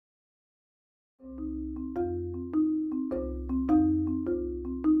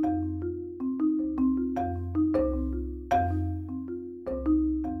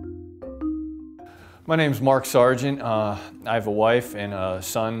My name's Mark Sargent. I have a wife and a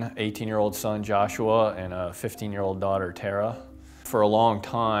son, 18-year-old son Joshua, and a 15-year-old daughter Tara. For a long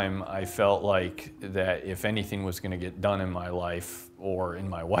time, I felt like that if anything was going to get done in my life, or in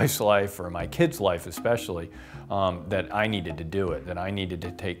my wife's life, or my kids' life especially, that I needed to do it, that I needed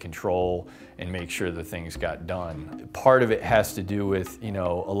to take control and make sure that things got done. Part of it has to do with,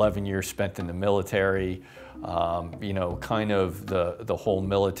 11 years spent in the military, kind of the whole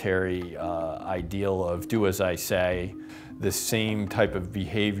military ideal of do as I say. The same type of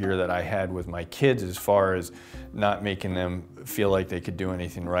behavior that I had with my kids as far as not making them feel like they could do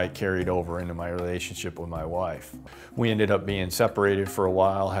anything right carried over into my relationship with my wife. We ended up being separated for a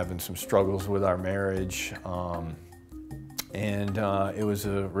while, having some struggles with our marriage, and it was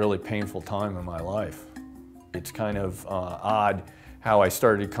a really painful time in my life. It's kind of odd how I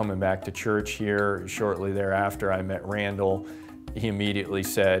started coming back to church here. Shortly thereafter, I met Randall. He immediately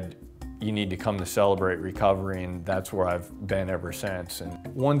said, "You need to come to Celebrate Recovery," and that's where I've been ever since.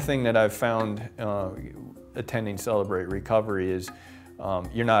 And one thing that I've found attending Celebrate Recovery is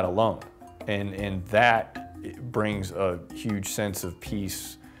you're not alone, and that brings a huge sense of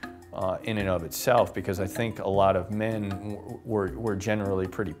peace in and of itself, because I think a lot of men, we're generally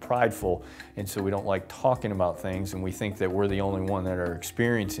pretty prideful, and so we don't like talking about things, and we think that we're the only one that are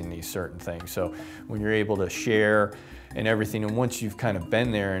experiencing these certain things. So when you're able to share and everything, and once you've kind of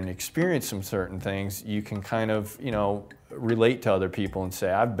been there and experienced some certain things, you can kind of, relate to other people and say,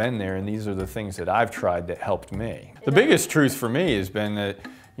 I've been there and these are the things that I've tried that helped me. The biggest truth for me has been that,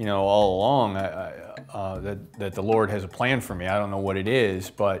 all along, that the Lord has a plan for me. I don't know what it is,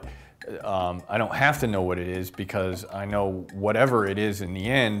 but I don't have to know what it is, because I know whatever it is in the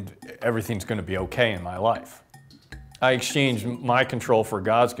end, everything's going to be okay in my life. I exchanged my control for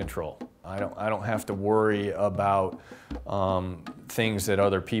God's control. I don't have to worry about things that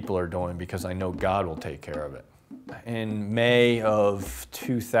other people are doing, because I know God will take care of it. In May of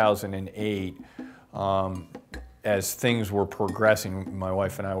 2008, as things were progressing, my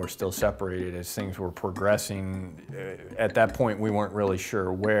wife and I were still separated, as things were progressing, at that point we weren't really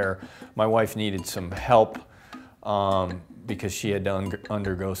sure where. My wife needed some help because she had to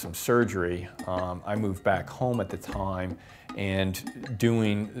undergo some surgery. I moved back home at the time and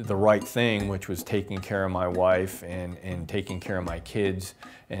doing the right thing, which was taking care of my wife and taking care of my kids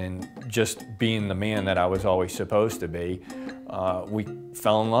and just being the man that I was always supposed to be. We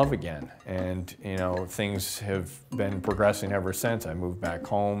fell in love again, and things have been progressing ever since. I moved back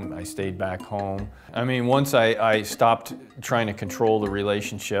home, I stayed back home. I mean, once I stopped trying to control the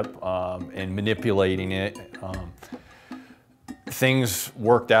relationship and manipulating it, things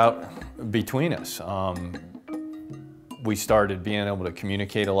worked out between us. We started being able to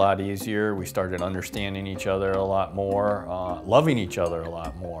communicate a lot easier. We started understanding each other a lot more, loving each other a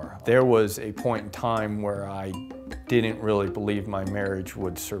lot more. There was a point in time where I didn't really believe my marriage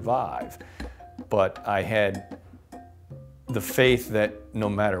would survive, but I had the faith that no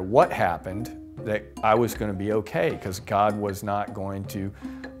matter what happened, that I was going to be okay, because God was not going to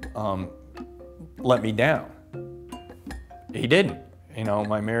let me down. He didn't.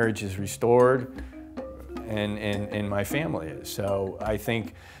 My marriage is restored, and my family is. So I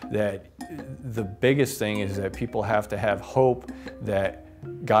think that the biggest thing is that people have to have hope that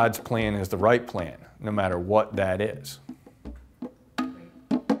God's plan is the right plan, no matter what that is.